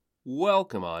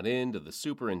Welcome on in to the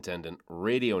Superintendent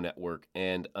Radio Network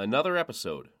and another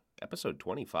episode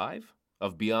 25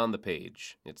 of Beyond the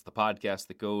Page. It's the podcast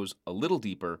that goes a little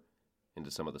deeper into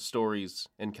some of the stories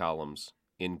and columns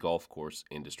in Golf Course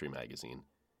Industry Magazine.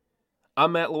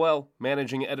 I'm Matt Lowell,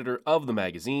 managing editor of the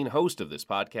magazine, host of this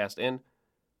podcast, and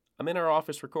I'm in our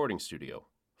office recording studio.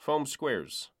 Foam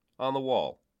squares on the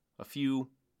wall, a few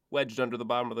wedged under the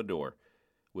bottom of the door,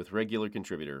 with regular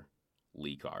contributor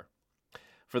Lee Carr.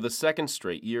 For the second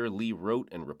straight year, Lee wrote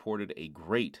and reported a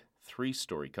great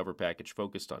 3-story cover package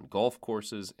focused on golf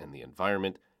courses and the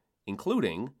environment,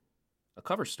 including a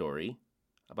cover story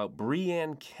about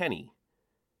Breanne Kenny.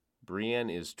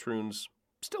 Breanne is Troon's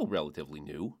still relatively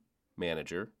new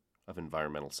manager of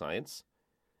environmental science.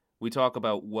 We talk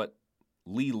about what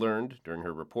Lee learned during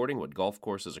her reporting, what golf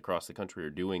courses across the country are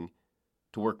doing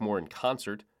to work more in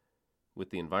concert with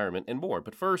the environment, and more.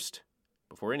 But first,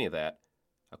 before any of that,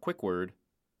 a quick word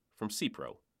from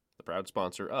CPRO, the proud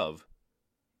sponsor of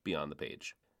Beyond the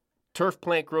Page. Turf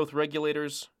plant growth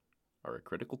regulators are a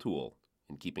critical tool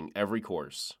in keeping every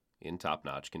course in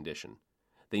top-notch condition.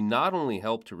 They not only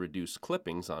help to reduce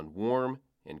clippings on warm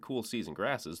and cool season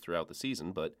grasses throughout the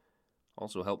season, but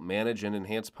also help manage and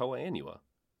enhance POA annua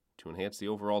to enhance the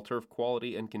overall turf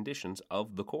quality and conditions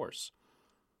of the course.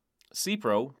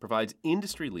 CPRO provides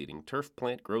industry-leading turf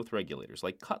plant growth regulators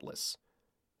like Cutlass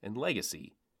and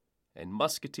Legacy and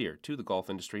Musketeer to the golf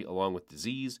industry, along with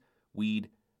disease, weed,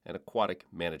 and aquatic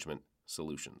management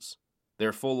solutions.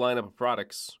 Their full lineup of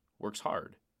products works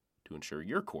hard to ensure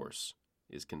your course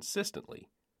is consistently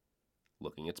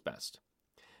looking its best.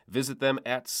 Visit them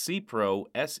at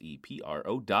sepro.com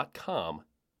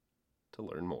to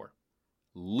learn more.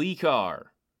 Lee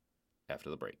Carr, after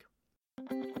the break.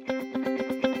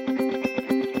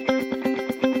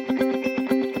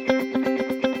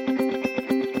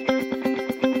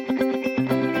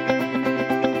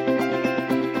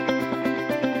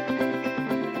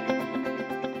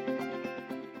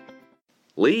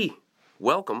 Lee,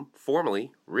 welcome,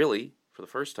 formally, really, for the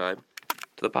first time,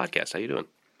 to the podcast. How you doing?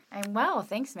 I'm well.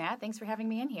 Thanks, Matt. Thanks for having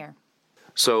me in here.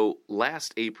 So,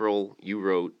 last April, you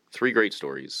wrote 3 great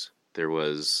stories. There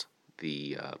was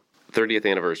the 30th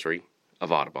anniversary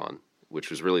of Audubon,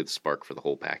 which was really the spark for the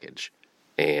whole package.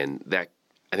 And that,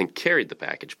 I think, carried the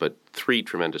package, but 3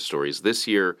 tremendous stories. This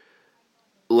year,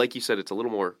 like you said, it's a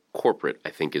little more corporate, I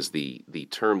think, is the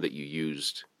term that you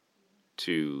used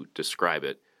to describe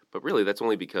it. But really, that's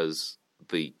only because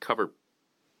the cover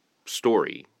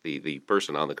story, the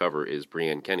person on the cover is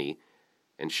Breanne Kenny,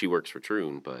 and she works for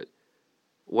Troon. But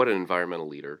what an environmental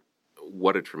leader.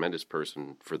 What a tremendous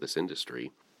person for this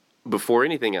industry. Before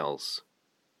anything else,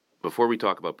 before we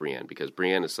talk about Breanne, because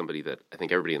Breanne is somebody that I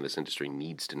think everybody in this industry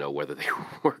needs to know whether they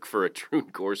work for a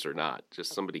Troon course or not.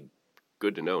 Just somebody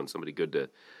good to know and somebody good to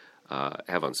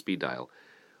have on speed dial.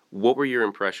 What were your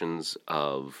impressions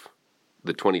of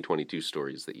the 2022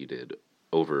 stories that you did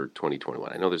over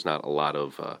 2021? I know there's not a lot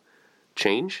of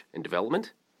change and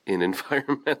development in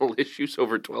environmental issues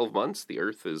over 12 months. The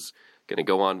Earth is going to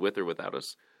go on with or without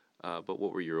us. But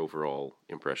what were your overall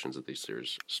impressions of these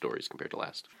stories compared to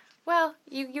last? Well,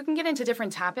 you can get into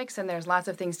different topics, and there's lots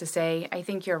of things to say. I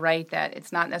think you're right that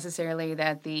it's not necessarily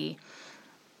that the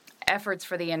efforts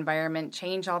for the environment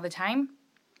change all the time,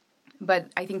 but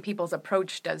I think people's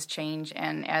approach does change,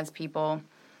 and as people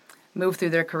move through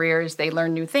their careers, they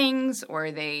learn new things,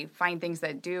 or they find things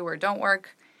that do or don't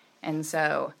work. And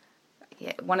so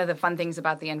one of the fun things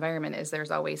about the environment is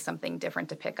there's always something different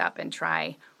to pick up and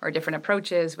try, or different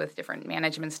approaches with different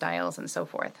management styles and so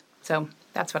forth. So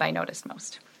that's what I noticed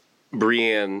most.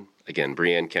 Breanne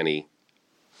Kenny,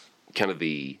 kind of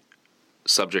the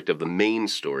subject of the main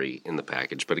story in the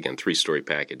package, but again, 3-story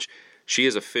package. She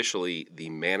is officially the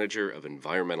manager of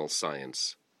environmental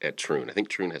science at Troon. I think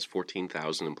Troon has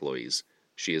 14,000 employees.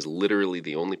 She is literally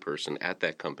the only person at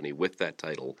that company with that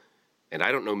title. And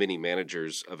I don't know many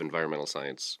managers of environmental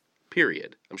science,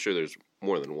 period. I'm sure there's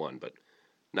more than one, but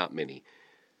not many.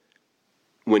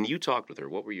 When you talked with her,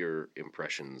 what were your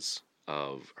impressions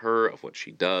of her, of what she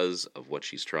does, of what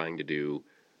she's trying to do,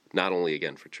 not only,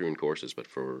 again, for Troon courses, but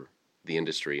for the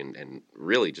industry and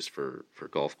really just for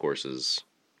golf courses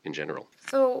in general?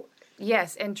 So,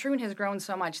 yes, and Troon has grown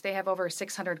so much. They have over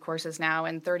 600 courses now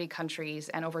in 30 countries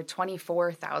and over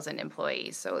 24,000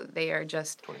 employees. So they are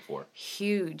just 24.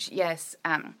 Huge, yes.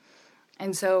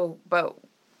 But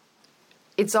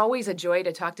it's always a joy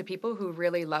to talk to people who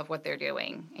really love what they're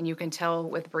doing. And you can tell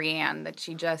with Breanne that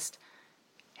she just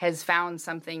has found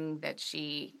something that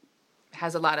she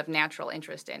has a lot of natural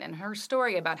interest in. And her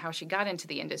story about how she got into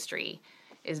the industry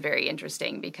is very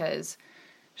interesting because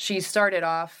she started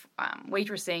off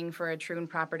waitressing for a Troon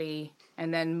property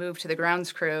and then moved to the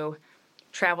grounds crew,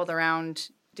 traveled around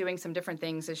doing some different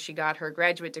things as she got her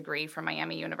graduate degree from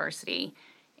Miami University.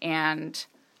 And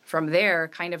from there,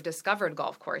 kind of discovered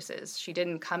golf courses. She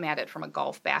didn't come at it from a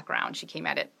golf background. She came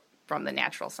at it from the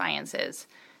natural sciences.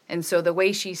 And so the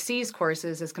way she sees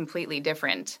courses is completely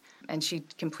different, and she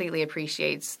completely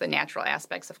appreciates the natural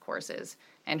aspects of courses.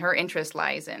 And her interest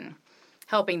lies in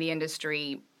helping the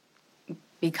industry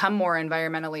become more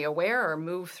environmentally aware or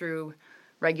move through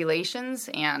regulations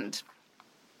and,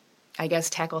 I guess,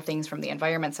 tackle things from the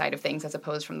environment side of things as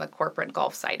opposed from the corporate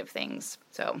golf side of things.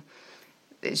 So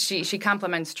she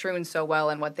complements Troon so well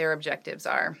in what their objectives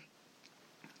are.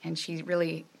 And she's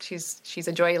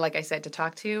a joy, like I said, to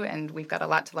talk to, and we've got a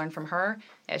lot to learn from her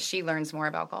as she learns more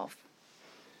about golf.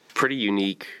 Pretty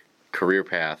unique career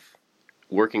path,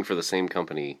 working for the same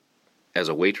company as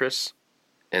a waitress,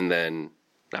 and then,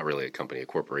 not really a company, a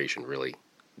corporation, really,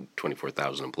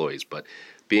 24,000 employees, but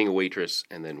being a waitress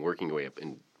and then working your way up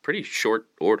in pretty short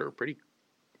order, pretty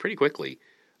quickly,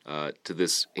 to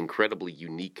this incredibly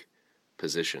unique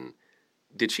position.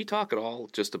 Did she talk at all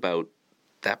just about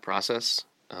that process?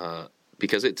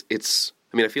 Because it's.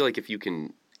 I mean, I feel like if you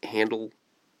can handle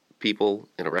people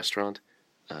in a restaurant,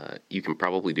 you can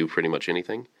probably do pretty much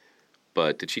anything.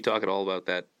 But did she talk at all about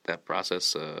that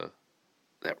process,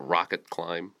 that rocket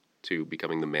climb to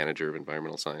becoming the manager of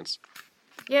environmental science?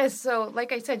 Yes, so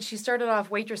like I said, she started off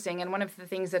waitressing, and one of the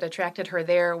things that attracted her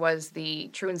there was the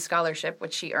Troon Scholarship,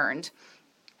 which she earned.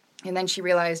 And then she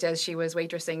realized as she was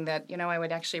waitressing that, I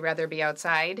would actually rather be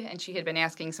outside. And she had been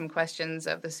asking some questions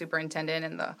of the superintendent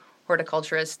and the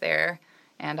horticulturist there,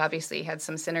 and obviously had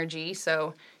some synergy.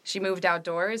 So she moved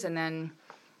outdoors, and then,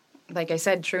 like I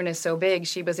said, Troon is so big,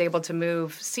 she was able to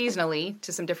move seasonally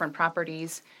to some different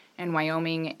properties in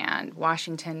Wyoming and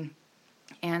Washington.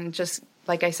 And just,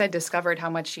 like I said, discovered how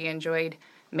much she enjoyed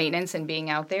maintenance and being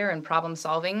out there and problem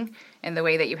solving in the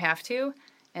way that you have to.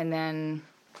 And then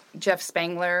Jeff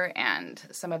Spangler and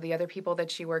some of the other people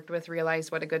that she worked with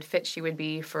realized what a good fit she would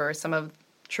be for some of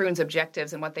Troon's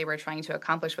objectives and what they were trying to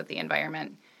accomplish with the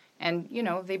environment. And,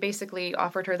 they basically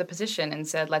offered her the position and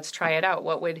said, let's try it out.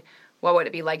 What would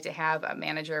it be like to have a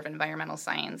manager of environmental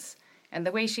science? And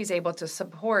the way she's able to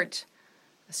support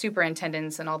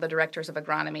superintendents and all the directors of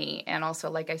agronomy and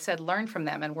also, like I said, learn from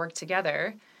them and work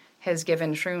together has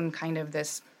given Troon kind of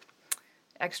this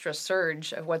extra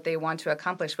surge of what they want to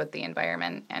accomplish with the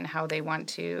environment and how they want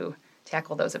to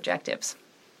tackle those objectives.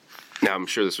 Now, I'm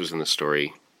sure this was in the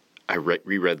story. I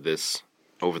reread this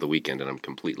over the weekend, and I'm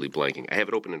completely blanking. I have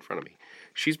it open in front of me.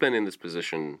 She's been in this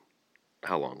position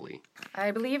how long, Lee?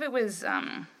 I believe it was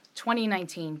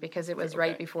 2019 because it was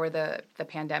right before the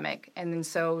pandemic. And then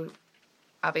so,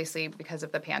 obviously, because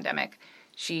of the pandemic,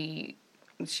 she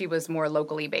was more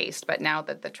locally based, but now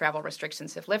that the travel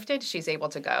restrictions have lifted, she's able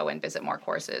to go and visit more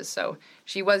courses. So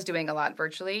she was doing a lot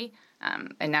virtually,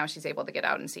 and now she's able to get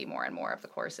out and see more and more of the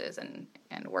courses and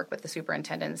work with the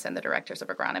superintendents and the directors of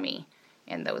agronomy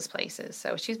in those places.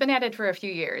 So she's been at it for a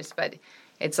few years, but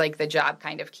it's like the job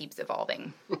kind of keeps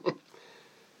evolving.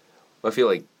 I feel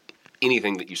like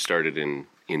anything that you started in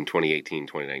 2018,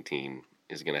 2019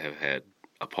 is going to have had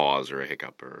a pause or a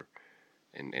hiccup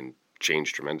and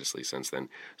changed tremendously since then.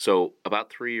 So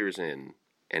about 3 years in,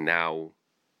 and now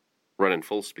running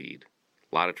full speed,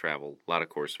 a lot of travel, a lot of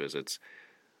course visits.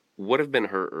 What have been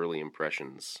her early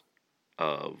impressions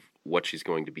of what she's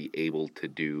going to be able to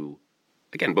do,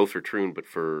 again, both for Troon, but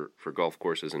for golf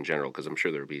courses in general? Because I'm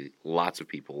sure there'll be lots of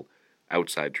people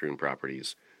outside Troon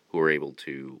properties who are able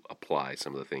to apply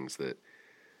some of the things that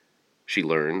she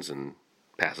learns and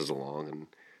passes along, and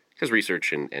because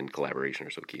research and collaboration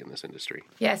are so key in this industry.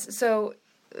 Yes, so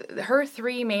her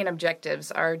three main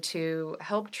objectives are to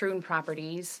help Troon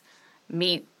properties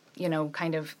meet,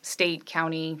 kind of state,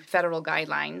 county, federal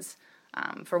guidelines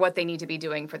for what they need to be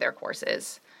doing for their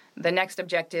courses. The next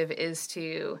objective is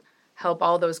to help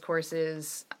all those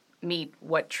courses meet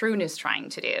what Troon is trying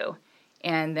to do.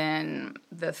 And then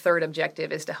the third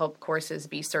objective is to help courses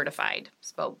be certified,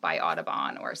 so by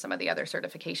Audubon or some of the other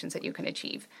certifications that you can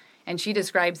achieve. And she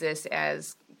describes this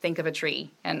as think of a tree.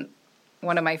 And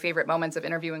one of my favorite moments of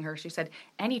interviewing her, she said,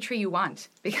 any tree you want,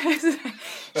 because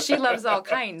she loves all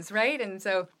kinds, right? And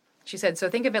so she said, so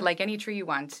think of it like any tree you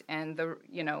want. And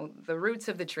the roots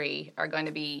of the tree are going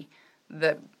to be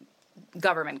the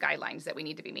government guidelines that we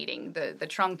need to be meeting. The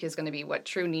trunk is going to be what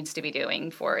Troon needs to be doing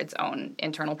for its own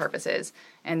internal purposes.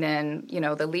 And then,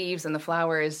 the leaves and the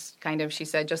flowers kind of, she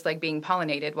said, just like being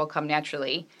pollinated, will come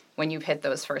naturally when you've hit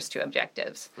those first two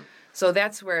objectives. So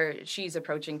that's where she's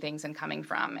approaching things and coming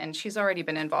from. And she's already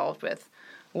been involved with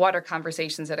water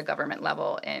conversations at a government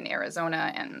level in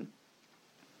Arizona, and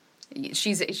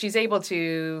she's able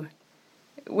to,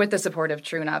 with the support of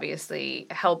Troon, obviously,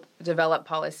 help develop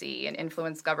policy and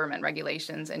influence government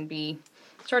regulations and be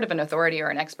sort of an authority or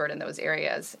an expert in those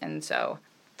areas. And so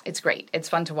it's great. It's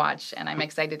fun to watch, and I'm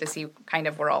excited to see kind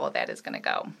of where all of that is going to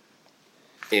go.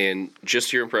 And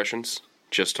just your impressions,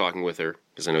 just talking with her,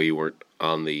 because I know you weren't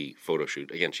on the photo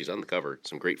shoot. Again, she's on the cover.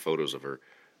 Some great photos of her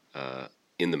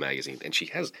in the magazine. And she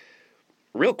has,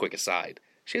 real quick aside,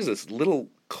 she has this little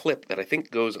clip that I think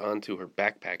goes onto her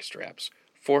backpack straps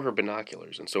for her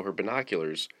binoculars. And so her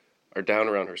binoculars are down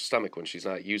around her stomach when she's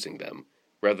not using them,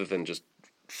 rather than just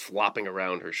flopping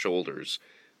around her shoulders.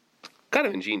 Kind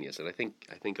of ingenious. And I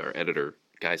think our editor,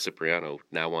 Guy Cipriano,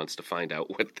 now wants to find out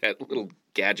what that little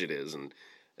gadget is and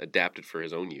adapt it for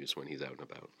his own use when he's out and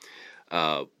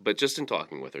about. But just in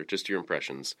talking with her, just your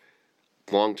impressions,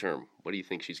 long term, what do you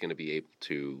think she's going to be able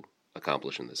to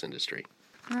accomplish in this industry?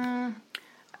 I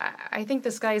think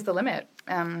the sky's the limit.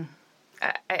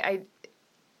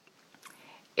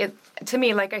 To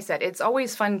me, like I said, it's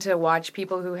always fun to watch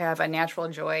people who have a natural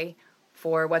joy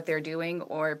for what they're doing,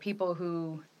 or people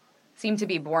who seem to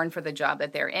be born for the job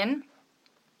that they're in.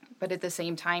 But at the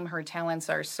same time, her talents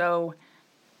are so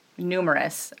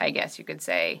numerous, I guess you could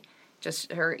say.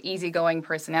 Just her easygoing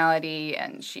personality,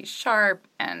 and she's sharp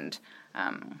and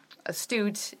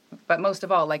astute. But most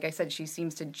of all, like I said, she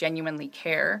seems to genuinely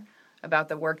care about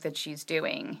the work that she's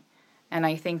doing. And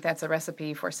I think that's a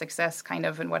recipe for success kind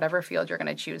of in whatever field you're going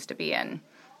to choose to be in,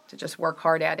 to just work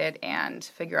hard at it and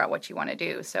figure out what you want to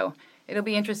do. So it'll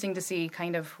be interesting to see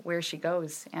kind of where she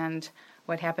goes and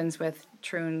what happens with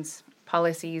Troon's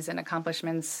policies and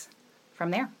accomplishments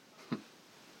from there.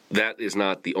 That is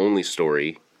not the only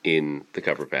story in the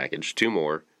cover package. Two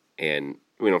more, and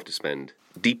we don't have to spend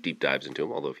deep dives into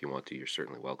them, although if you want to, you're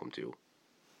certainly welcome to.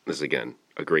 This is, again,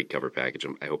 a great cover package.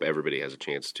 I hope everybody has a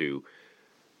chance to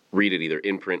read it either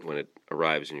in print when it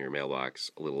arrives in your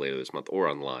mailbox a little later this month, or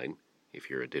online if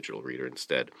you're a digital reader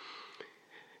instead.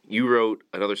 You wrote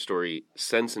another story,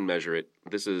 Sense and Measure It.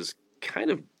 This is kind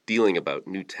of dealing about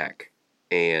new tech.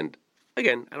 And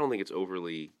again, I don't think it's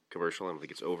overly commercial. I don't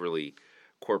think it's overly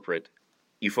corporate.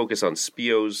 You focus on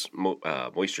Spio's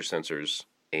moisture sensors,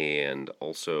 and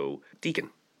also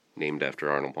Deacon, named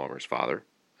after Arnold Palmer's father.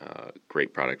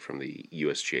 Great product from the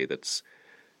USGA that's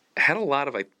had a lot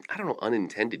of, I don't know,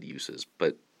 unintended uses,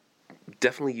 but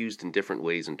definitely used in different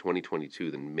ways in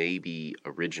 2022 than maybe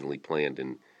originally planned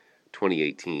in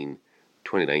 2018,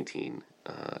 2019.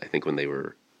 I think when they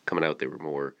were coming out, they were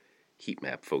more heat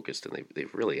map focused, and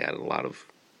they've really added a lot of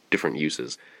different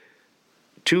uses.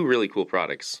 Two really cool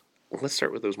products. Let's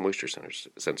start with those moisture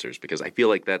sensors, because I feel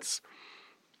like that's,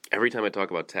 every time I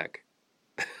talk about tech,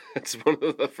 it's one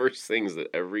of the first things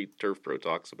that every turf pro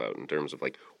talks about in terms of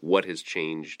like what has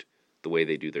changed the way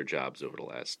they do their jobs over the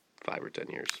last 5 or 10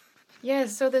 years. Yeah,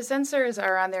 so the sensors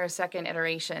are on their second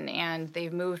iteration, and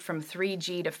they've moved from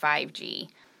 3G to 5G.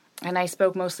 And I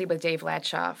spoke mostly with Dave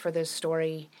Latshaw for this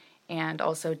story, and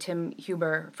also Tim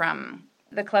Huber from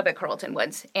the club at Carlton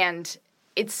Woods. And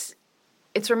it's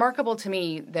remarkable to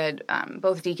me that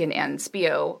both Deacon and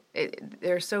Spio,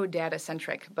 they're so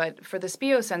data-centric. But for the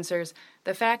Spio sensors,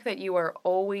 the fact that you are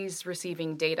always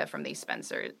receiving data from these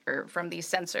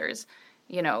sensors,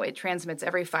 you know, it transmits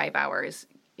every 5 hours.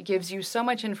 It gives you so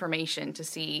much information to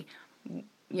see,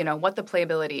 you know, what the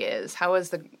playability is, how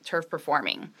is the turf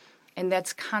performing, and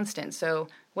that's constant. So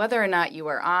whether or not you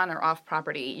are on or off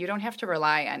property, you don't have to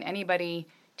rely on anybody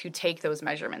to take those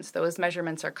measurements. Those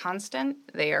measurements are constant,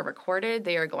 they are recorded,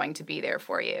 they are going to be there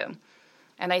for you.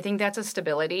 And I think that's a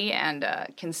stability and a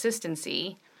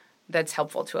consistency that's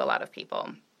helpful to a lot of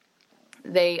people.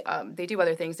 They do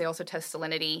other things. They also test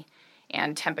salinity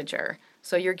and temperature.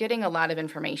 So you're getting a lot of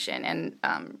information.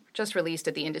 And just released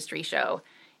at the industry show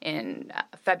in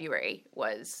February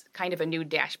was kind of a new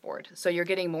dashboard. So you're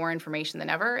getting more information than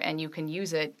ever, and you can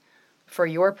use it for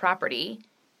your property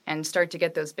and start to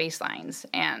get those baselines.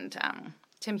 And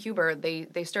Tim Huber,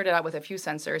 they started out with a few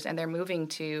sensors, and they're moving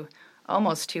to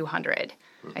almost 200.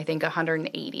 I think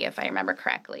 180, if I remember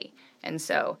correctly. And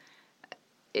so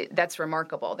that's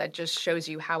remarkable. That just shows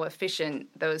you how efficient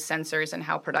those sensors and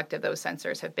how productive those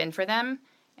sensors have been for them,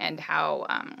 and how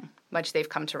much they've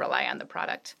come to rely on the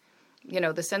product. You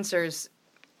know, the sensors,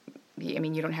 I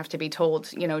mean, you don't have to be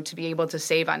told, you know, to be able to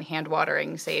save on hand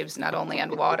watering saves not only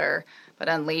on water, but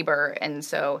on labor. And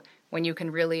so when you can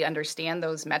really understand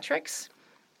those metrics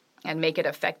and make it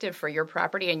effective for your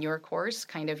property and your course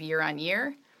kind of year on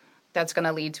year, that's going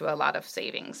to lead to a lot of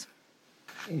savings.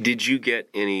 Did you get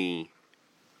any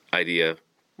idea,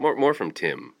 more from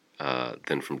Tim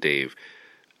than from Dave,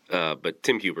 But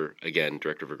Tim Huber, again,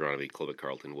 Director of Agronomy, Club at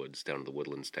Carlton Woods, down in the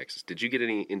Woodlands, Texas. Did you get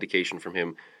any indication from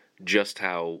him just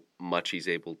how much he's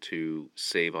able to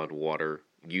save on water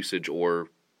usage or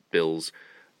bills,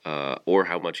 or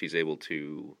how much he's able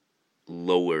to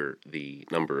lower the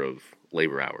number of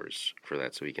labor hours for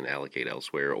that so he can allocate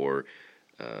elsewhere, or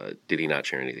did he not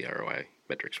share any of the ROI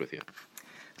metrics with you?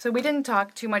 So we didn't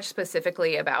talk too much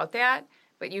specifically about that,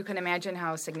 but you can imagine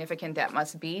how significant that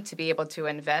must be to be able to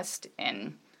invest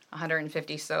in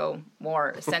 150 so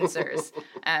more sensors.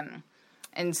 And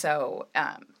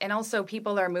also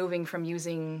people are moving from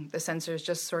using the sensors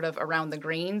just sort of around the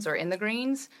greens or in the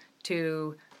greens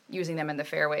to using them in the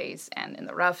fairways and in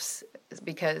the roughs,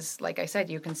 because, like I said,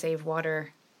 you can save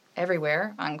water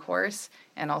everywhere on course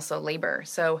and also labor.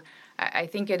 So I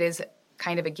think it is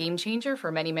kind of a game changer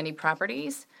for many, many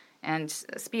properties. And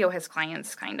SPIO has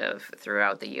clients kind of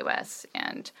throughout the U.S.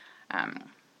 And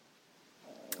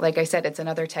like I said, it's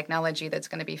another technology that's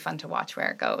going to be fun to watch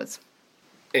where it goes.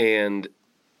 And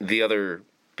the other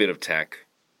bit of tech,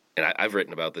 and I've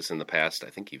written about this in the past, I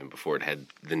think even before it had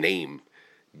the name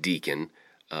Deacon,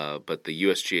 but the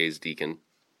USGA's Deacon,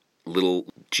 little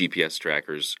GPS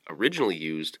trackers originally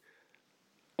used,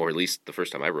 or at least the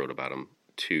first time I wrote about them,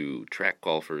 to track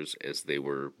golfers as they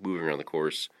were moving around the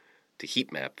course to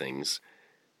heat map things,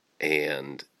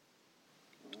 and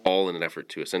all in an effort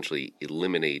to essentially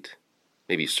eliminate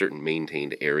maybe certain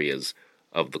maintained areas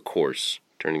of the course,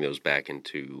 turning those back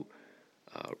into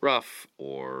rough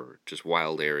or just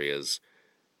wild areas.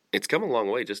 It's come a long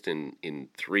way just in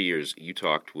 3 years. You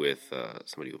talked with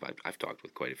somebody who I've talked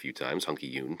with quite a few times,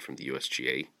 Hunky Yoon from the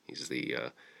USGA. He's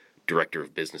the Director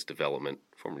of Business Development,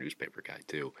 former newspaper guy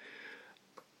too.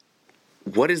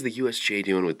 What is the USGA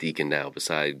doing with Deacon now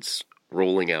besides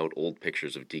rolling out old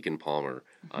pictures of Deacon Palmer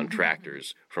on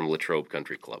tractors from Latrobe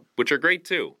Country Club, which are great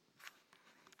too?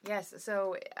 Yes,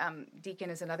 so Deacon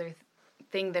is another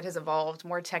thing that has evolved,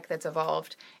 more tech that's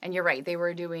evolved. And you're right, they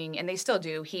were doing, and they still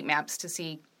do, heat maps to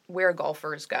see where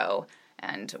golfers go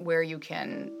and where you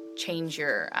can change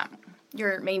your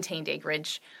maintained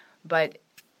acreage. But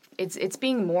it's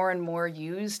being more and more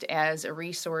used as a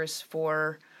resource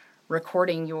for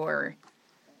recording your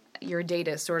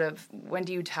data, sort of when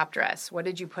do you top dress, what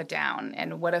did you put down,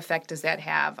 and what effect does that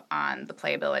have on the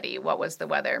playability, what was the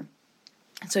weather.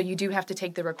 So you do have to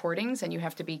take the recordings and you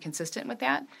have to be consistent with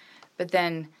that. But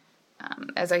then,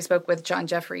 as I spoke with John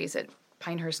Jeffries at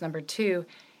Pinehurst number 2,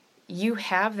 you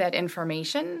have that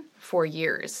information for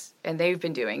years, and they've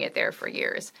been doing it there for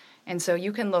years. And so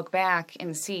you can look back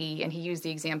and see, and he used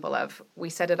the example of, we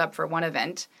set it up for one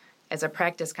event as a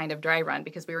practice kind of dry run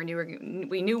because we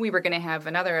knew we were going to have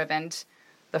another event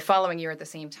the following year at the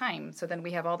same time. So then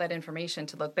we have all that information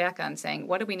to look back on saying,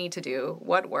 what do we need to do,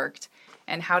 what worked,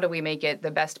 and how do we make it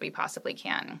the best we possibly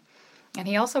can? And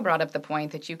he also brought up the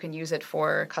point that you can use it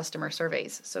for customer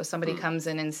surveys. So somebody comes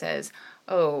in and says,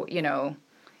 oh,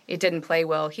 it didn't play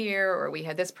well here, or we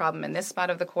had this problem in this spot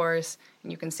of the course.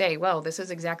 And you can say, well, this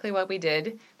is exactly what we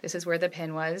did. This is where the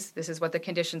pin was. This is what the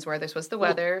conditions were. This was the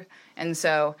weather. And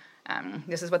so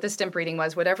this is what the stimp reading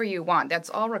was. Whatever you want, that's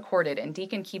all recorded, and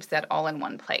Deacon keeps that all in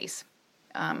one place.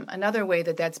 Another way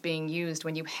that that's being used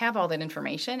when you have all that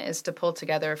information is to pull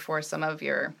together for some of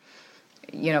your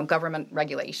government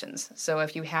regulations. So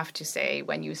if you have to say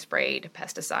when you sprayed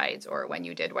pesticides or when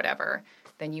you did whatever,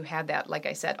 then you have that, like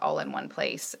I said, all in one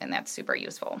place, and that's super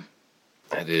useful.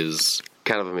 That is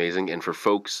kind of amazing. And for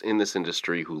folks in this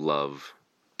industry who love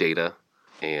data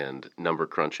and number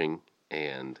crunching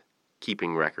and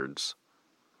keeping records,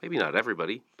 maybe not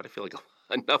everybody, but I feel like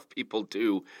enough people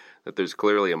do, that there's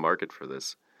clearly a market for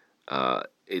this.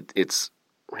 It's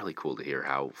really cool to hear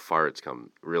how far it's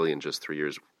come, really, in just 3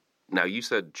 years. Now, you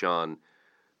said John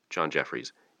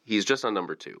Jeffries. He's just on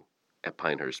number 2 at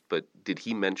Pinehurst, but did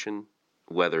he mention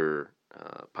whether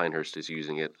Pinehurst is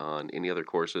using it on any other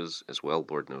courses as well?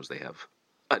 Lord knows they have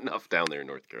enough down there in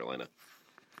North Carolina.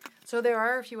 So there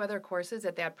are a few other courses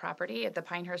at that property, at the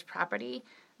Pinehurst property,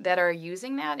 that are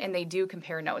using that, and they do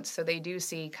compare notes. So they do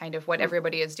see kind of what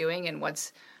everybody is doing and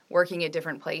what's working at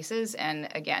different places. And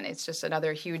again, it's just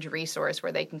another huge resource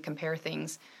where they can compare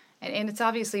things. And it's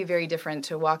obviously very different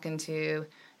to walk into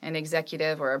an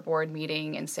executive or a board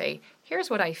meeting and say,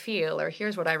 here's what I feel, or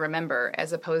here's what I remember,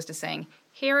 as opposed to saying,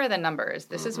 here are the numbers.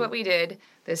 This is what we did.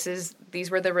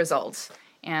 These were the results.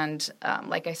 And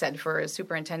like I said, for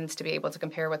superintendents to be able to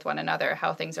compare with one another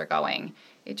how things are going,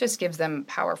 it just gives them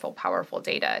powerful, powerful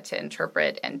data to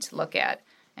interpret and to look at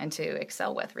and to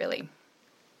excel with, really.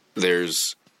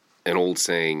 There's an old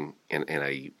saying, and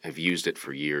I have used it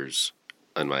for years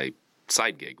on my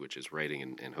side gig, which is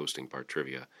writing and hosting Part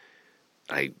Trivia.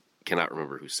 I cannot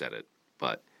remember who said it,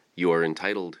 but You are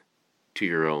entitled to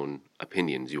your own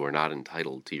opinions. You are not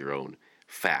entitled to your own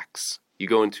facts. You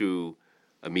go into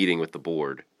a meeting with the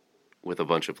board with a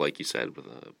bunch of, like you said, with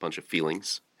a bunch of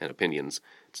feelings and opinions.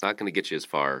 It's not going to get you as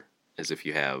far as if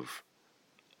you have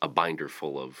a binder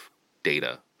full of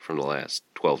data from the last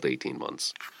 12 to 18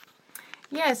 months.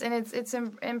 Yes, and it's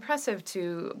impressive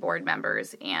to board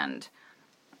members and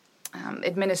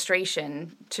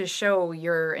administration to show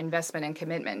your investment and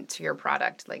commitment to your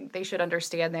product. Like, they should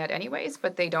understand that anyways,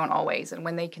 but they don't always. And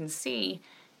when they can see,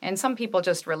 and some people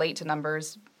just relate to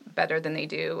numbers better than they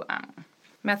do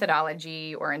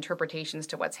methodology or interpretations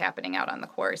to what's happening out on the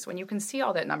course. When you can see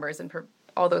all that numbers and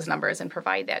all those numbers and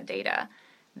provide that data,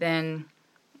 then,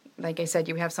 like I said,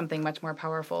 you have something much more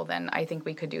powerful than I think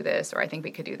we could do this or I think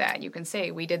we could do that. You can say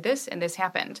we did this and this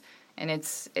happened, and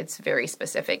it's very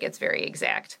specific, it's very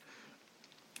exact,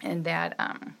 and that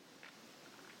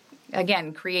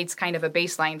again creates kind of a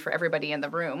baseline for everybody in the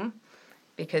room,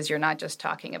 because you're not just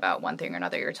talking about one thing or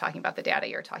another. You're talking about the data.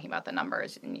 You're talking about the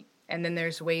numbers, and then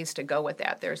there's ways to go with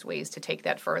that. There's ways to take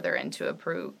that further and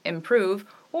to improve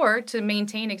or to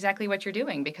maintain exactly what you're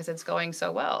doing because it's going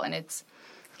so well and it's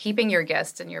keeping your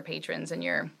guests and your patrons and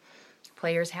your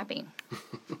players happy.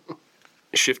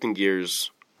 Shifting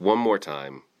gears one more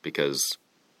time, because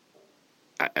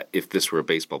if this were a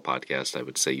baseball podcast, I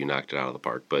would say you knocked it out of the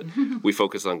park. But we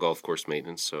focus on golf course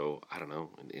maintenance, so I don't know.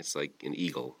 It's like an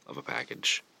eagle of a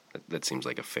package. That seems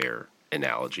like a fair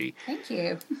analogy. Thank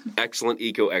you. Excellent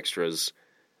eco extras.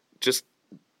 Just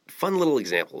fun little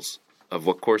examples of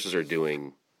what courses are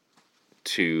doing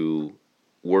to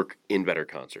work in better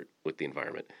concert with the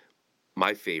environment.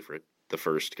 My favorite, the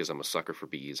first, because I'm a sucker for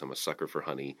bees, I'm a sucker for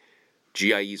honey.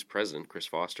 GIE's president, Chris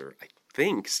Foster, I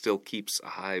think still keeps a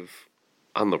hive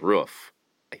on the roof.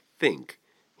 I think.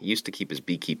 He used to keep his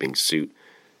beekeeping suit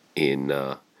in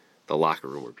the locker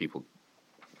room where people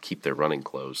keep their running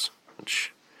clothes,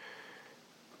 which,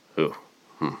 a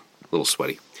little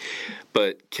sweaty.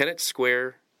 But Kennett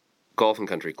Square Golf and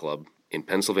Country Club in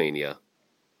Pennsylvania,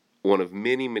 one of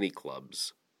many, many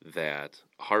clubs that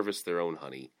harvest their own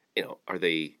honey. You know, are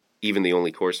they even the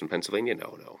only course in Pennsylvania?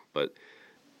 No. But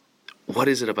what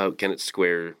is it about Kennett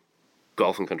Square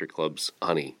Golf and Country Club's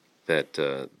honey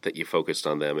that you focused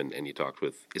on them and you talked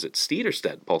with, is it Steed or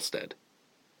Stead? Paul Stead?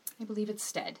 I believe it's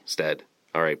Stead. Stead.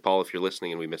 All right, Paul, if you're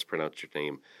listening and we mispronounced your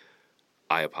name,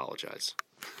 I apologize.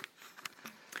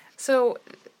 So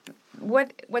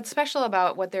what's special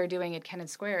about what they're doing at Kennett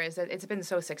Square is that it's been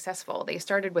so successful. They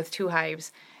started with 2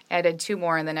 hives, added 2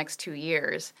 more in the next 2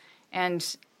 years,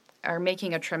 and are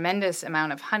making a tremendous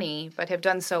amount of honey, but have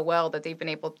done so well that they've been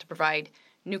able to provide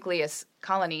nucleus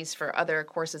colonies for other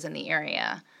courses in the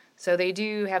area. So they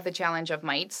do have the challenge of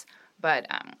mites, but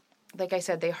like I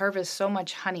said, they harvest so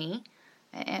much honey,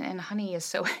 and honey is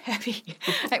so heavy.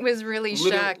 I was really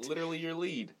shocked. Literally your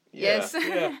lead. Yes.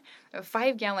 Yeah. A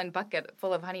 5-gallon bucket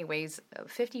full of honey weighs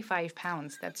 55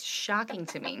 pounds. That's shocking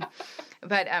to me.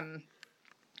 But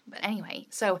anyway,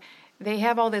 so they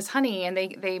have all this honey, and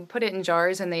they put it in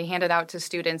jars, and they hand it out to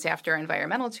students after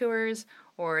environmental tours,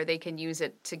 or they can use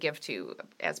it to give to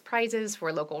as prizes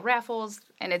for local raffles.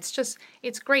 And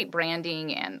it's great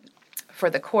branding and for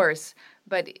the course.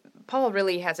 But Paul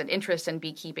really has an interest in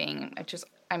beekeeping, which is,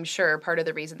 I'm sure, part of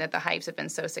the reason that the hives have been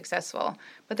so successful.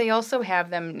 But they also have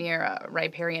them near a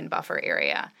riparian buffer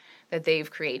area that they've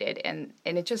created. And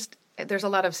it just, there's a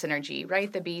lot of synergy,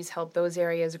 right? The bees help those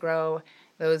areas grow.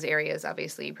 Those areas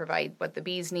obviously provide what the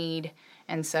bees need.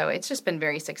 And so it's just been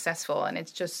very successful. And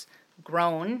it's just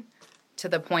grown to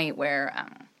the point where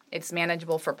it's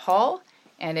manageable for Paul,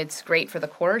 and it's great for the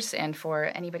course and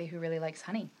for anybody who really likes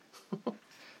honey.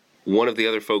 One of the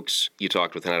other folks you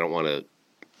talked with, and I don't want to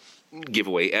give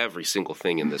away every single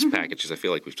thing in this package because I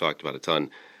feel like we've talked about a ton,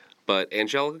 but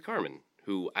Angelica Carmen,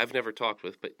 who I've never talked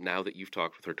with, but now that you've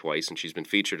talked with her twice and she's been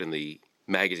featured in the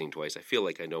magazine twice, I feel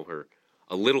like I know her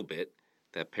a little bit,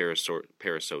 that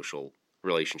parasocial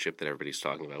relationship that everybody's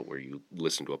talking about where you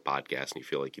listen to a podcast and you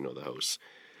feel like you know the hosts.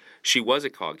 She was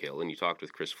at Cog Hill, and you talked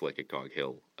with Chris Flick at Cog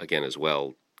Hill again as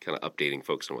well, kind of updating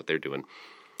folks on what they're doing.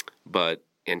 But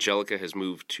Angelica has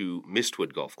moved to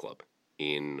Mistwood Golf Club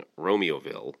in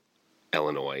Romeoville,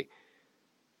 Illinois.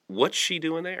 What's she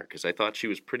doing there? Because I thought she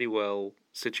was pretty well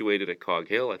situated at Cog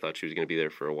Hill. I thought she was going to be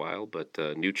there for a while, but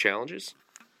new challenges?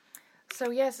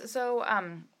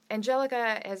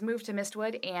 Angelica has moved to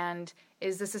Mistwood and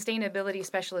is the sustainability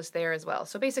specialist there as well.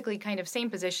 So basically kind of same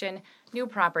position, new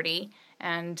property,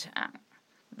 and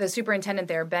the superintendent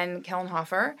there, Ben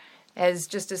Kellenhofer, has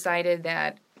just decided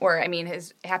that,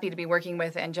 is happy to be working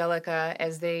with Angelica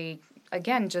as they,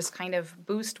 again, just kind of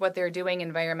boost what they're doing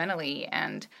environmentally.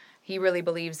 And he really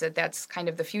believes that that's kind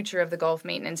of the future of the golf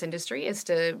maintenance industry, is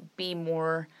to be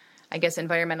more, I guess,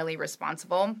 environmentally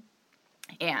responsible.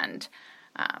 And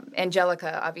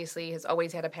Angelica obviously has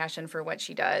always had a passion for what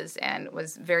she does and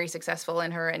was very successful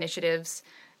in her initiatives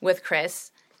with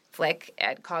Chris Flick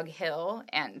at Cog Hill.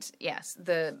 And yes,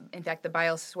 in fact, the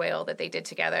bioswale that they did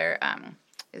together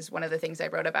is one of the things I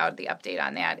wrote about, the update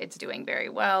on that. It's doing very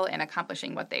well and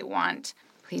accomplishing what they want.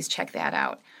 Please check that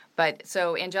out. But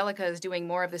so Angelica is doing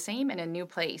more of the same in a new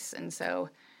place. And so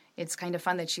it's kind of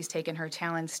fun that she's taken her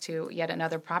talents to yet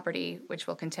another property, which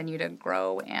will continue to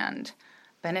grow and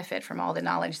benefit from all the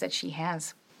knowledge that she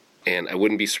has. And I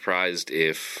wouldn't be surprised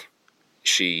if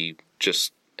she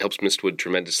just helps Mistwood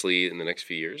tremendously in the next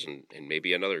few years, and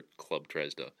maybe another club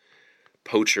tries to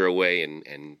poach her away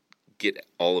and get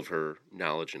all of her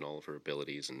knowledge and all of her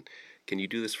abilities. And can you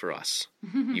do this for us?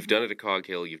 You've done it at Cog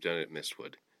Hill, you've done it at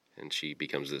Mistwood. And she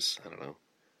becomes this, I don't know,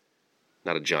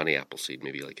 not a Johnny Appleseed,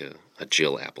 maybe like a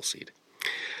Jill Appleseed.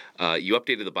 You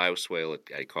updated the bioswale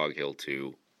at Cog Hill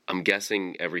to, I'm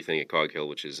guessing, everything at Cog Hill,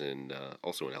 which is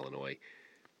also in Illinois,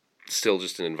 still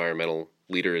just an environmental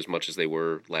leader as much as they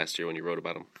were last year when you wrote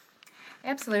about them?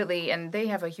 Absolutely, and they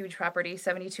have a huge property,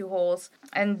 72 holes.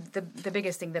 And the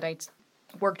biggest thing that I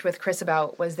worked with Chris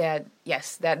about was that,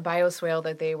 yes, that bioswale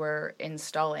that they were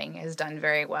installing has done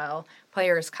very well.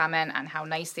 Players comment on how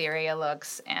nice the area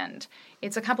looks, and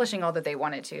it's accomplishing all that they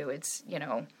wanted to. It's,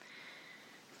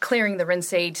 clearing the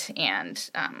rinsate and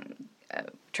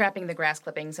trapping the grass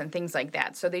clippings and things like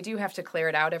that. So they do have to clear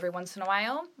it out every once in a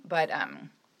while, but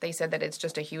they said that it's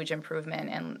just a huge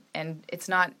improvement, and it's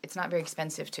not very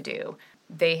expensive to do.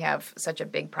 They have such a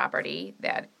big property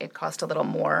that it costs a little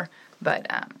more, but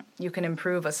you can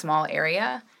improve a small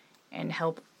area and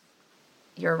help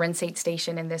your rinsate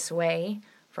station in this way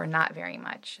for not very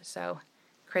much. So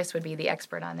Chris would be the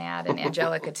expert on that, and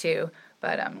Angelica too.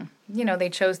 But they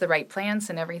chose the right plants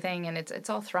and everything, and it's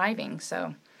all thriving.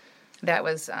 So that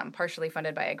was partially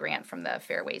funded by a grant from the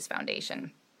Fairways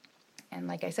Foundation. And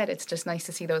like I said, it's just nice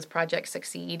to see those projects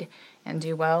succeed and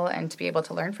do well and to be able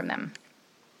to learn from them.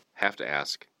 Have to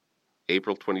ask,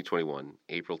 April 2021,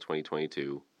 April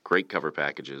 2022, great cover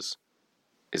packages.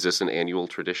 Is this an annual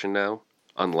tradition now,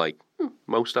 unlike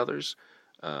most others?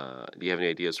 Do you have any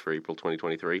ideas for April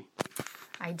 2023?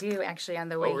 I do, actually. On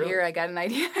the way really? here, I got an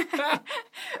idea.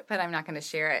 But I'm not going to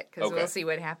share it because we'll see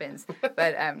what happens.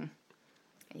 But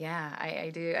yeah,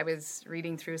 I do. I was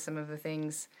reading through some of the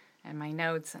things and my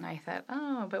notes, and I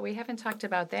thought, but we haven't talked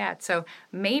about that. So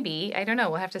maybe, I don't know,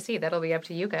 we'll have to see. That'll be up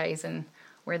to you guys and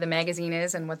where the magazine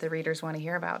is and what the readers want to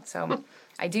hear about. So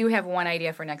I do have one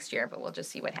idea for next year, but we'll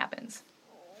just see what happens.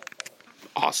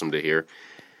 Awesome to hear.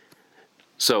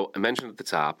 So I mentioned at the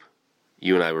top,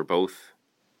 you and I were both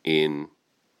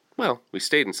we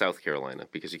stayed in South Carolina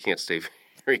because you can't stay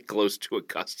very close to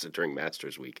Augusta during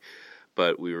Masters Week.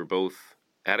 But we were both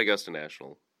at Augusta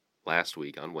National last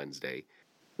week on Wednesday.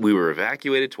 We were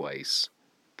evacuated twice.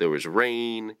 There was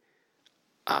rain.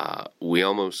 We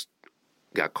almost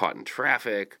got caught in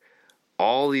traffic.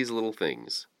 All these little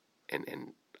things.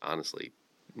 And honestly,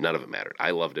 none of it mattered.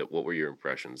 I loved it. What were your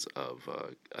impressions of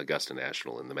Augusta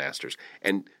National and the Masters?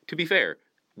 And to be fair,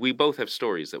 we both have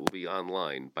stories that will be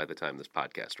online by the time this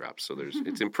podcast drops. So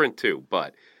it's in print too.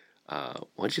 But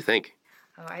what did you think?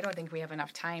 Oh, I don't think we have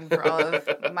enough time for all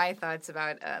of my thoughts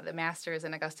about the Masters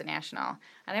and Augusta National.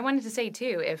 And I wanted to say,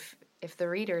 too, if the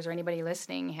readers or anybody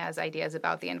listening has ideas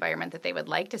about the environment that they would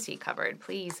like to see covered,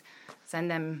 please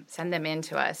send them in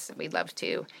to us. We'd love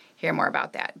to hear more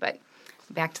about that. But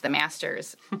back to the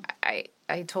Masters, I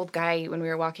told Guy when we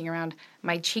were walking around,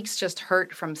 my cheeks just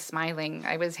hurt from smiling.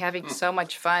 I was having so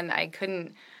much fun. I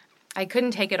couldn't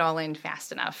take it all in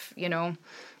fast enough,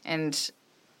 and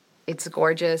it's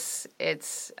gorgeous.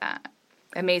 It's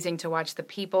amazing to watch the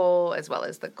people as well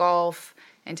as the golf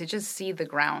and to just see the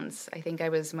grounds. I think I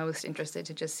was most interested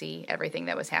to just see everything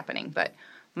that was happening. But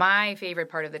my favorite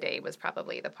part of the day was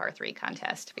probably the par 3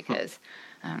 contest because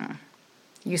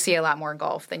you see a lot more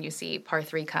golf than you see par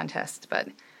 3 contests, but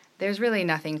there's really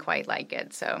nothing quite like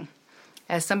it. So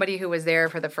as somebody who was there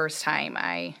for the first time,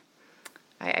 I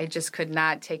just could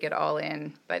not take it all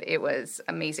in, but it was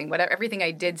amazing. Everything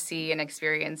I did see and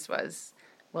experience was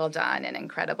well done and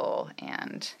incredible,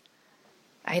 and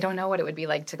I don't know what it would be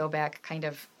like to go back kind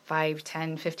of 5,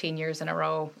 10, 15 years in a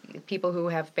row. People who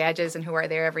have badges and who are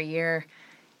there every year,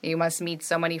 you must meet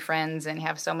so many friends and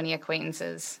have so many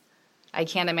acquaintances. I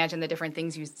can't imagine the different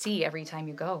things you see every time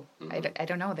you go. Mm-hmm. I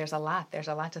don't know. There's a lot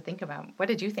to think about. What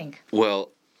did you think?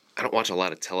 Well, I don't watch a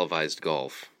lot of televised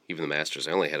golf. Even the Masters,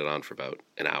 I only had it on for about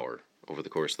an hour over the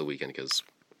course of the weekend because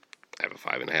I have a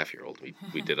 5.5-year-old.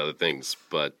 We did other things,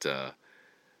 but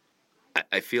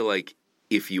I feel like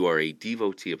if you are a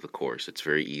devotee of the course, it's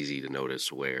very easy to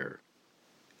notice where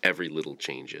every little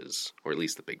changes, or at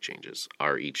least the big changes,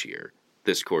 are each year.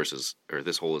 This course is, or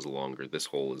this hole is longer, this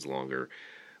hole is longer.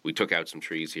 We took out some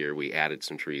trees here, we added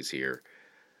some trees here.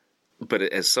 But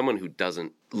as someone who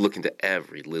doesn't look into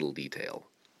every little detail,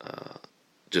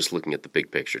 just looking at the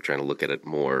big picture, trying to look at it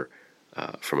more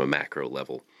from a macro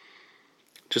level,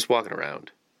 just walking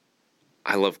around.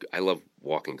 I love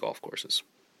walking golf courses.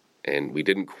 And we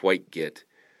didn't quite get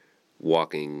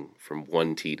walking from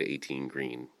 1 tee to 18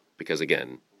 green because,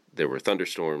 again, there were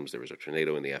thunderstorms, there was a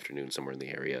tornado in the afternoon somewhere in the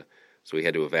area. So we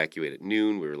had to evacuate at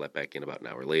noon. We were let back in about an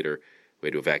hour later. We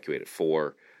had to evacuate at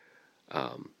 4.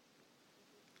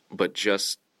 But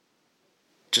just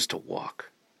to walk,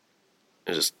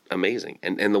 it was just amazing.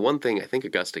 And the one thing I think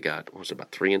Augusta got, was it,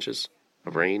 about 3 inches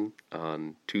of rain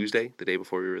on Tuesday, the day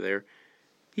before we were there.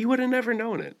 You would have never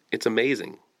known it. It's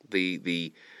amazing.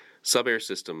 The sub-air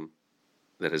system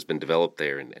that has been developed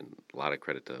there, and a lot of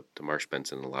credit to Marsh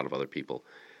Benson and a lot of other people,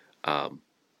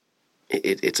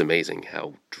 it's amazing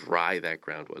how dry that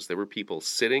ground was. There were people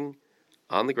sitting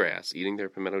on the grass, eating their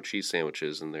pimento cheese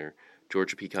sandwiches and their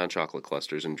Georgia pecan chocolate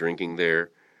clusters and drinking their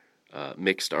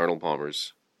mixed Arnold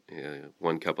Palmers,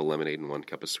 1 cup of lemonade and 1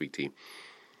 cup of sweet tea.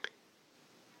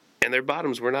 And their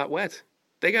bottoms were not wet.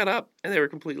 They got up and they were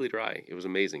completely dry. It was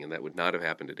amazing, and that would not have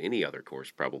happened at any other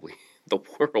course probably in the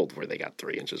world where they got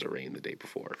 3 inches of rain the day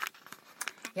before.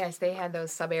 Yes, they had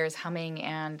those sub-airs humming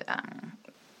and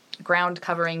ground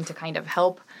covering to kind of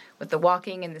help with the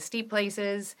walking in the steep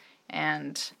places.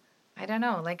 And I don't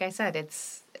know, like I said,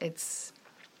 it's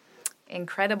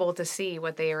incredible to see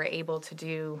what they are able to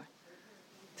do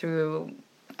through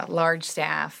a large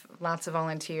staff, lots of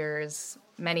volunteers,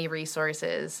 many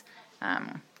resources.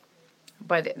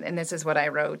 And this is what I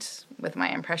wrote with my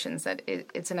impressions, that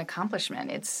it's an accomplishment.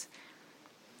 It's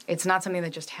not something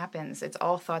that just happens. It's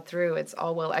all thought through. It's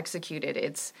all well executed.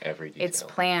 It's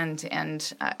planned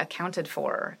and accounted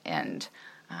for, and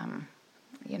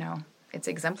it's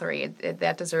exemplary.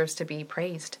 That deserves to be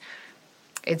praised.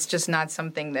 It's just not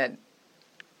something that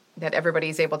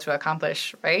everybody's able to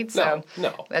accomplish, right? No.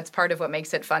 That's part of what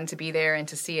makes it fun to be there and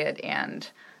to see it and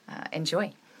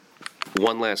enjoy.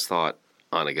 One last thought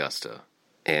on Augusta,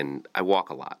 and I walk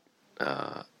a lot.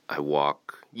 I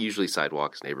walk usually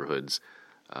sidewalks, neighborhoods.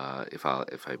 If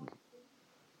I'm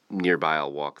nearby,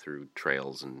 I'll walk through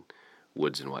trails and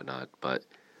woods and whatnot. But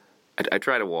I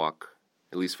try to walk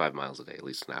at least 5 miles a day, at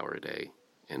least an hour a day,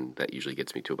 and that usually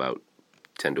gets me to about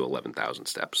 10 to 11,000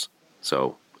 steps.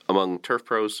 So among turf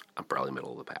pros, I'm probably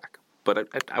middle of the pack. But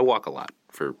I walk a lot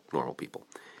for normal people.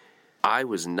 I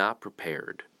was not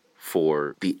prepared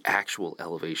for the actual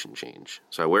elevation change.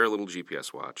 So I wear a little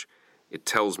GPS watch. It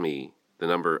tells me the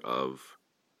number of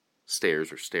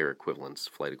stairs or stair equivalents,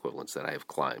 flight equivalents that I have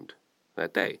climbed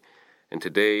that day. And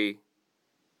today,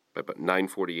 by about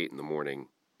 9:48 in the morning,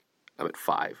 I'm at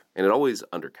 5. And it always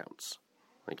undercounts.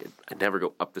 Like I never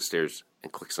go up the stairs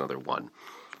and clicks another 1.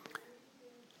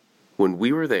 When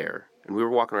we were there, and we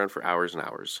were walking around for hours and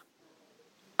hours,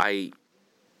 I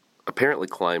apparently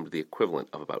climbed the equivalent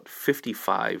of about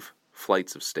 55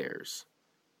 flights of stairs.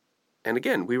 And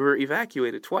again, we were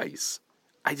evacuated twice.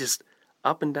 I just,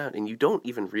 up and down, and you don't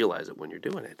even realize it when you're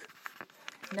doing it.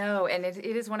 No, and it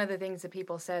is one of the things that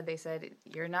people said. They said,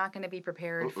 you're not going to be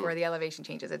prepared for the elevation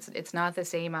changes. It's not the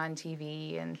same on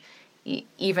TV, and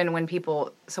even when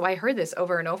people... So I heard this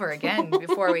over and over again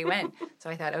before we went.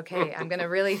 So I thought, okay, I'm going to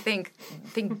really think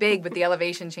big with the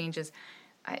elevation changes.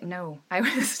 I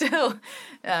was still...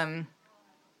 I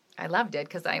loved it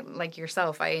because like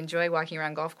yourself, I enjoy walking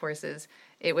around golf courses.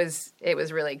 It was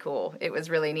really cool. It was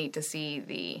really neat to see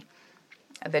the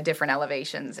different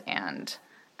elevations and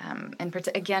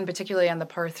again, particularly on the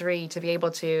par 3, to be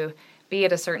able to be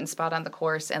at a certain spot on the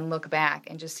course and look back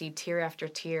and just see tier after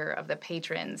tier of the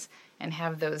patrons and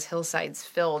have those hillsides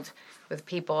filled with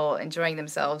people enjoying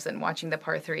themselves and watching the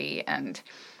par 3 and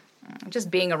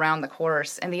just being around the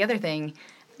course. And the other thing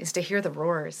is to hear the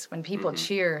roars when people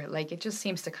cheer. Like, it just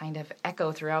seems to kind of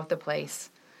echo throughout the place.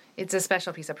 It's a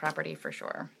special piece of property for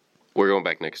sure. We're going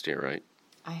back next year, right?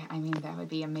 I mean, that would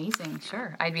be amazing.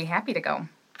 Sure, I'd be happy to go.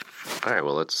 All right,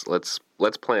 well, let's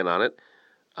plan on it.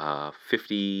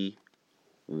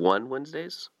 51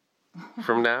 Wednesdays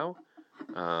from now.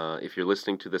 If you're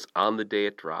listening to this on the day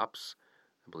it drops,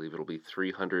 I believe it'll be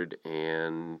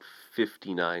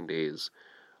 359 days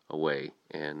away,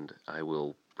 and I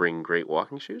will bring great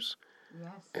walking shoes.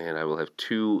 Yes. And I will have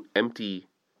 2 empty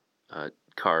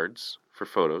cards for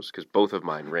photos, because both of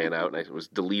mine ran out, and I was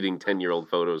deleting 10-year-old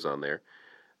photos on there.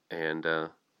 And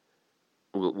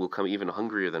we'll come even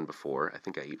hungrier than before. I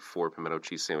think I ate 4 pimento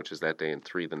cheese sandwiches that day and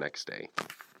 3 the next day.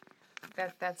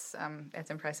 That's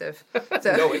impressive.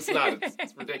 No, it's not.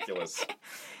 It's ridiculous.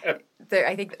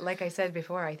 I think, like I said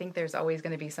before, I think there's always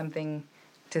going to be something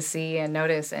to see and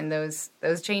notice, and those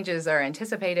changes are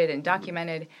anticipated and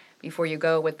documented before you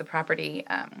go with the property.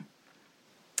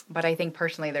 But I think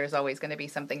personally, there's always going to be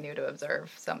something new to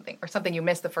observe, something you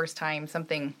missed the first time,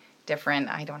 something different.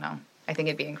 I don't know. I think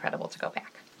it'd be incredible to go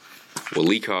back. Well,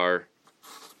 Lee Carr,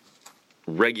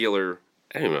 regular.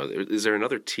 I don't know. Is there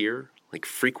another tier? Like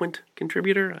frequent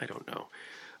contributor? I don't know.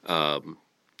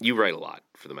 You write a lot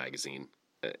for the magazine.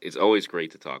 It's always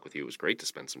great to talk with you. It was great to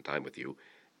spend some time with you.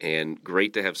 And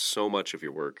great to have so much of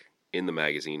your work in the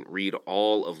magazine. Read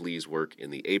all of Lee's work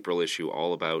in the April issue,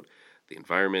 all about the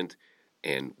environment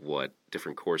and what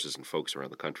different courses and folks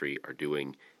around the country are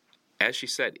doing. As she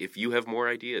said, if you have more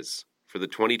ideas for the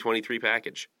 2023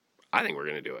 package, I think we're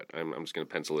going to do it. I'm just going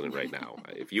to pencil it in right now.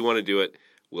 If you want to do it,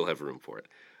 we'll have room for it.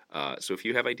 So if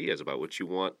you have ideas about what you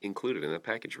want included in that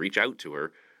package, reach out to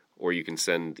her, or you can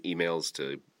send emails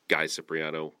to Guy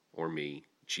Cipriano or me,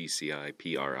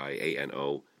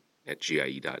 GCIPRIANO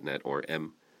 @GIE.net, or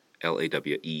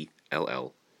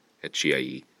MLAWELL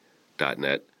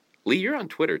 @GIE.net. Lee, you're on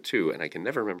Twitter too, and I can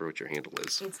never remember what your handle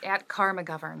is. It's @Carr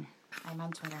McGovern. I'm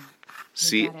on Twitter.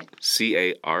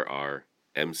 CarrMcGovern,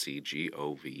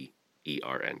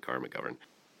 Carr McGovern.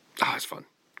 Oh, it's fun.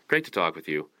 Great to talk with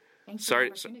you. Thanks for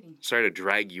the opportunity. Sorry to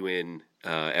drag you in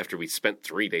after we spent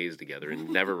 3 days together and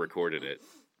never recorded it.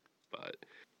 But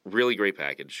really great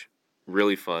package.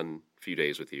 Really fun few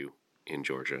days with you in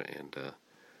Georgia. And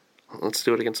let's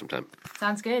do it again sometime.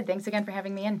 Sounds good. Thanks again for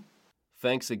having me in.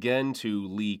 Thanks again to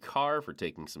Lee Carr for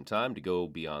taking some time to go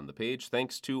beyond the page.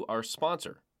 Thanks to our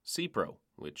sponsor, CPRO,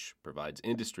 which provides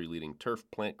industry-leading turf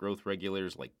plant growth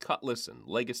regulators like Cutlass and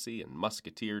Legacy and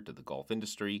Musketeer to the golf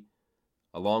industry,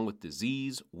 along with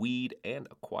disease, weed, and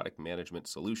aquatic management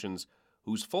solutions,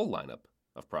 whose full lineup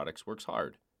of products works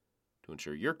hard to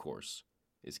ensure your course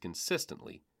is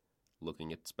consistently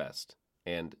looking its best,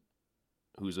 and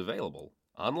who's available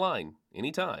online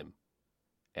anytime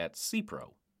at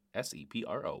CPRO,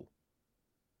 SEPRO.com.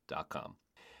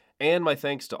 And my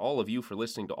thanks to all of you for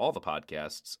listening to all the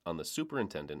podcasts on the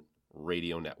Superintendent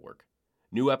Radio Network.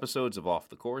 New episodes of Off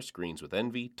the Course, Greens with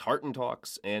Envy, Tartan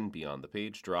Talks, and Beyond the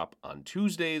Page drop on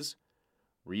Tuesdays.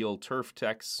 Real Turf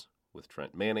Techs with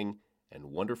Trent Manning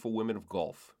and Wonderful Women of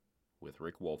Golf with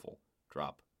Rick Wolfel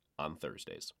drop on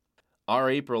Thursdays. Our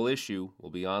April issue will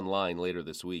be online later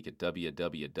this week at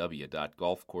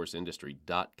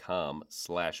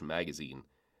www.golfcourseindustry.com/magazine.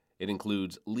 It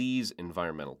includes Lee's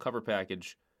environmental cover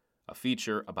package, a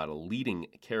feature about a leading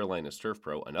Carolinas turf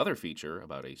pro, another feature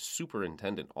about a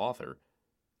superintendent author,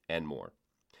 and more.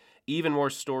 Even more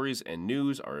stories and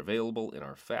news are available in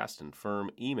our Fast and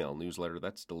Firm email newsletter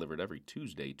that's delivered every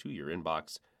Tuesday to your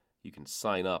inbox. You can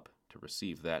sign up to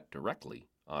receive that directly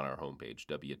on our homepage,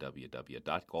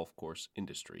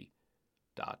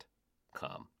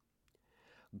 www.golfcourseindustry.com.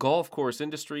 Golf Course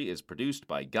Industry is produced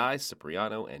by Guy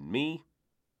Cipriano and me,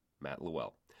 Matt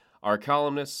Llewell. Our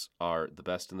columnists are the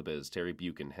best in the biz: Terry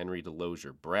Buchan, Henry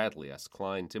DeLozier, Bradley S.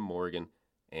 Klein, Tim Morgan,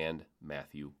 and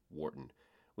Matthew Wharton.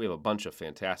 We have a bunch of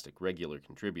fantastic regular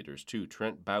contributors, too.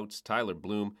 Trent Bouts, Tyler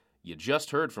Bloom. You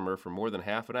just heard from her for more than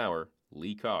half an hour.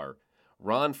 Lee Carr.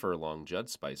 Ron Furlong, Judd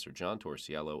Spicer, John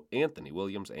Torsiello, Anthony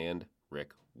Williams, and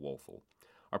Rick Wolfel.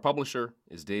 Our publisher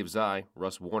is Dave Zai.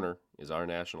 Russ Warner is our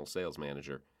national sales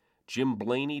manager. Jim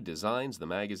Blaney designs the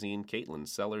magazine. Caitlin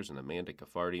Sellers and Amanda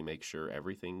Caffardi make sure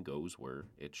everything goes where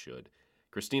it should.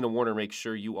 Christina Warner makes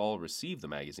sure you all receive the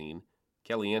magazine.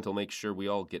 Kelly Antle makes sure we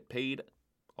all get paid.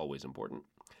 Always important.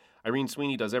 Irene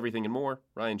Sweeney does everything and more.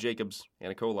 Ryan Jacobs,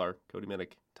 Anna Kolar, Cody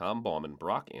Minnick, Tom Bauman,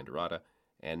 Brock Anderata,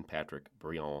 and Patrick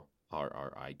Briand are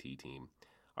our IT team.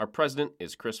 Our president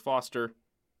is Chris Foster.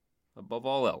 Above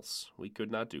all else, we could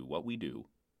not do what we do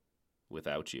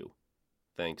without you.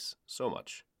 Thanks so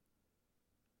much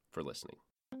for listening.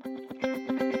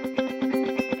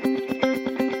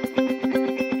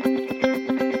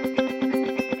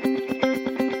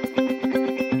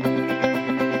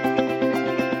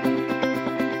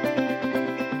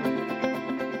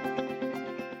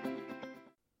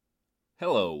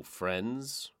 Hello,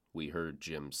 friends, we heard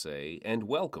Jim say, and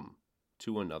welcome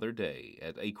to another day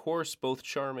at a course both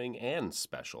charming and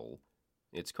special.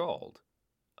 It's called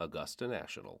Augusta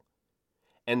National.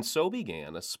 And so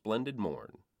began a splendid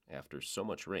morn, after so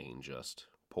much rain just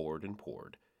poured and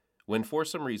poured, when for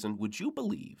some reason, would you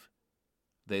believe,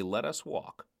 they let us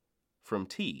walk from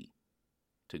tee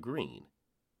to green.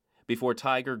 Before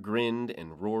Tiger grinned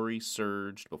and Rory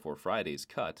surged, before Friday's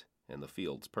cut and the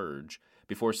fields purge,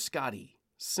 before Scotty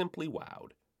simply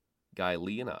wowed. Guy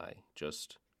Lee and I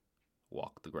just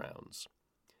walked the grounds.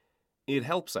 It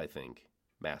helps, I think,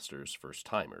 Masters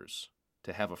first-timers,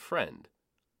 to have a friend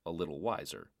a little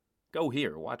wiser. Go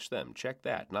here, watch them, check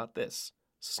that, not this.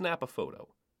 Snap a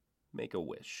photo. Make a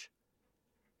wish.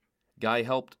 Guy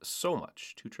helped so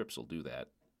much, 2 trips will do that,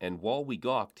 and while we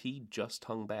gawked, he just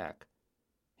hung back.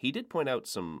 He did point out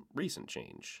some recent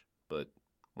change, but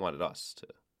wanted us to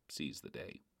seize the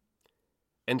day.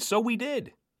 And so we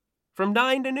did, from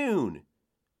 9 to noon,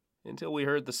 until we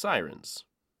heard the sirens.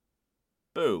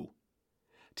 Boo.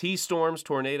 T-storms,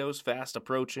 tornadoes fast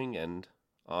approaching, and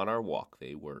on our walk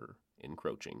they were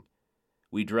encroaching.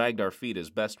 We dragged our feet as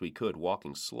best we could,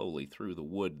 walking slowly through the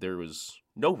wood. There was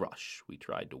no rush. We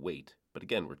tried to wait, but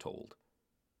again we're told,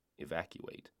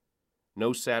 evacuate.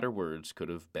 No sadder words could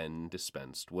have been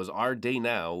dispensed. Was our day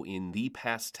now in the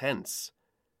past tense?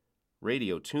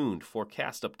 Radio tuned,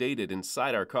 forecast updated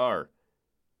inside our car.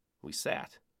 We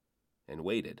sat and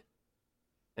waited.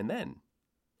 And then,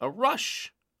 a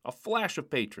rush! A flash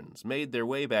of patrons made their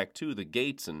way back to the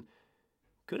gates, and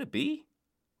could it be?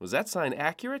 Was that sign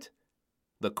accurate?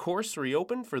 The course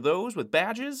reopened for those with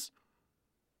badges?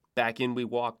 Back in we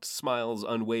walked, smiles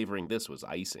unwavering. This was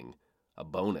icing, a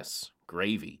bonus,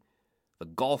 gravy. The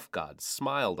golf gods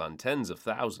smiled on tens of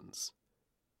thousands.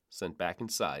 Sent back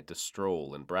inside to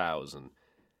stroll and browse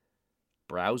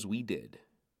we did.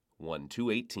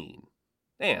 1-2-18,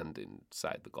 and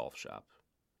inside the golf shop.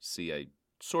 See, I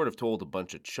sort of told a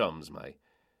bunch of chums my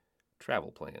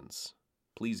travel plans.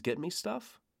 Please get me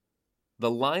stuff?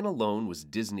 The line alone was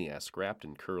Disney-esque, wrapped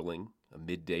in curling, a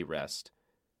midday rest,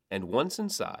 and once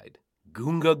inside,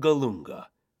 Goonga Galunga,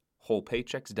 whole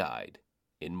paychecks died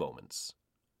in moments.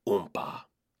 Oompa.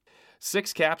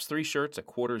 6 caps, 3 shirts, a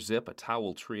quarter zip, a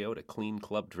towel trio to clean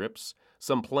club drips,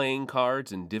 some playing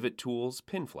cards and divot tools,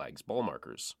 pin flags, ball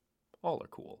markers. All are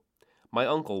cool. My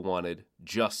uncle wanted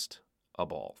just a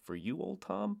ball. For you, old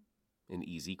Tom, an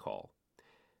easy call.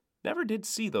 Never did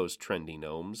see those trendy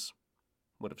gnomes.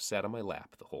 Would have sat on my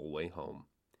lap the whole way home.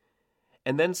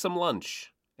 And then some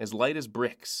lunch, as light as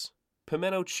bricks.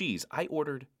 Pimento cheese, I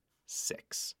ordered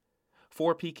 6.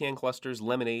 4 pecan clusters,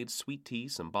 lemonade, sweet tea,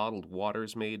 some bottled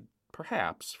waters made,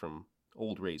 perhaps, from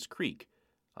Old Ray's Creek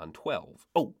on 12.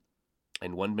 Oh,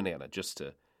 and 1 banana, just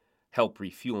to help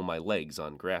refuel my legs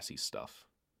on grassy stuff.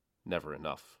 Never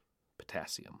enough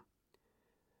potassium.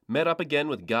 Met up again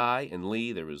with Guy and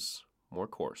Lee. There was more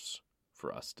course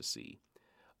for us to see.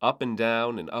 Up and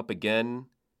down and up again.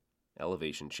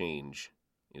 Elevation change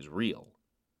is real,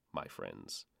 my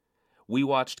friends. We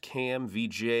watched Cam,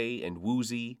 VJ, and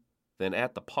Woozy. Then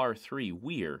at the par 3,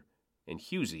 Weir and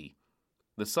Husey.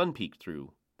 The sun peeked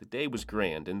through. The day was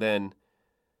grand. And then,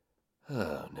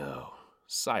 oh no,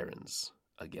 sirens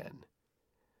again.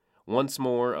 Once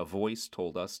more, a voice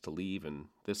told us to leave, and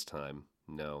this time,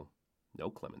 no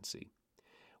clemency.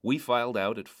 We filed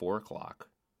out at 4 o'clock,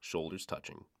 shoulders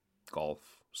touching.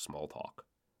 Golf, small talk.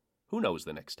 Who knows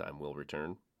the next time we'll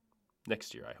return?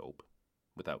 Next year, I hope,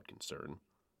 without concern.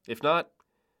 If not,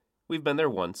 we've been there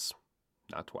once,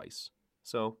 not twice.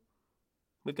 So,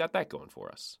 we've got that going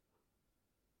for us,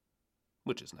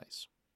 which is nice.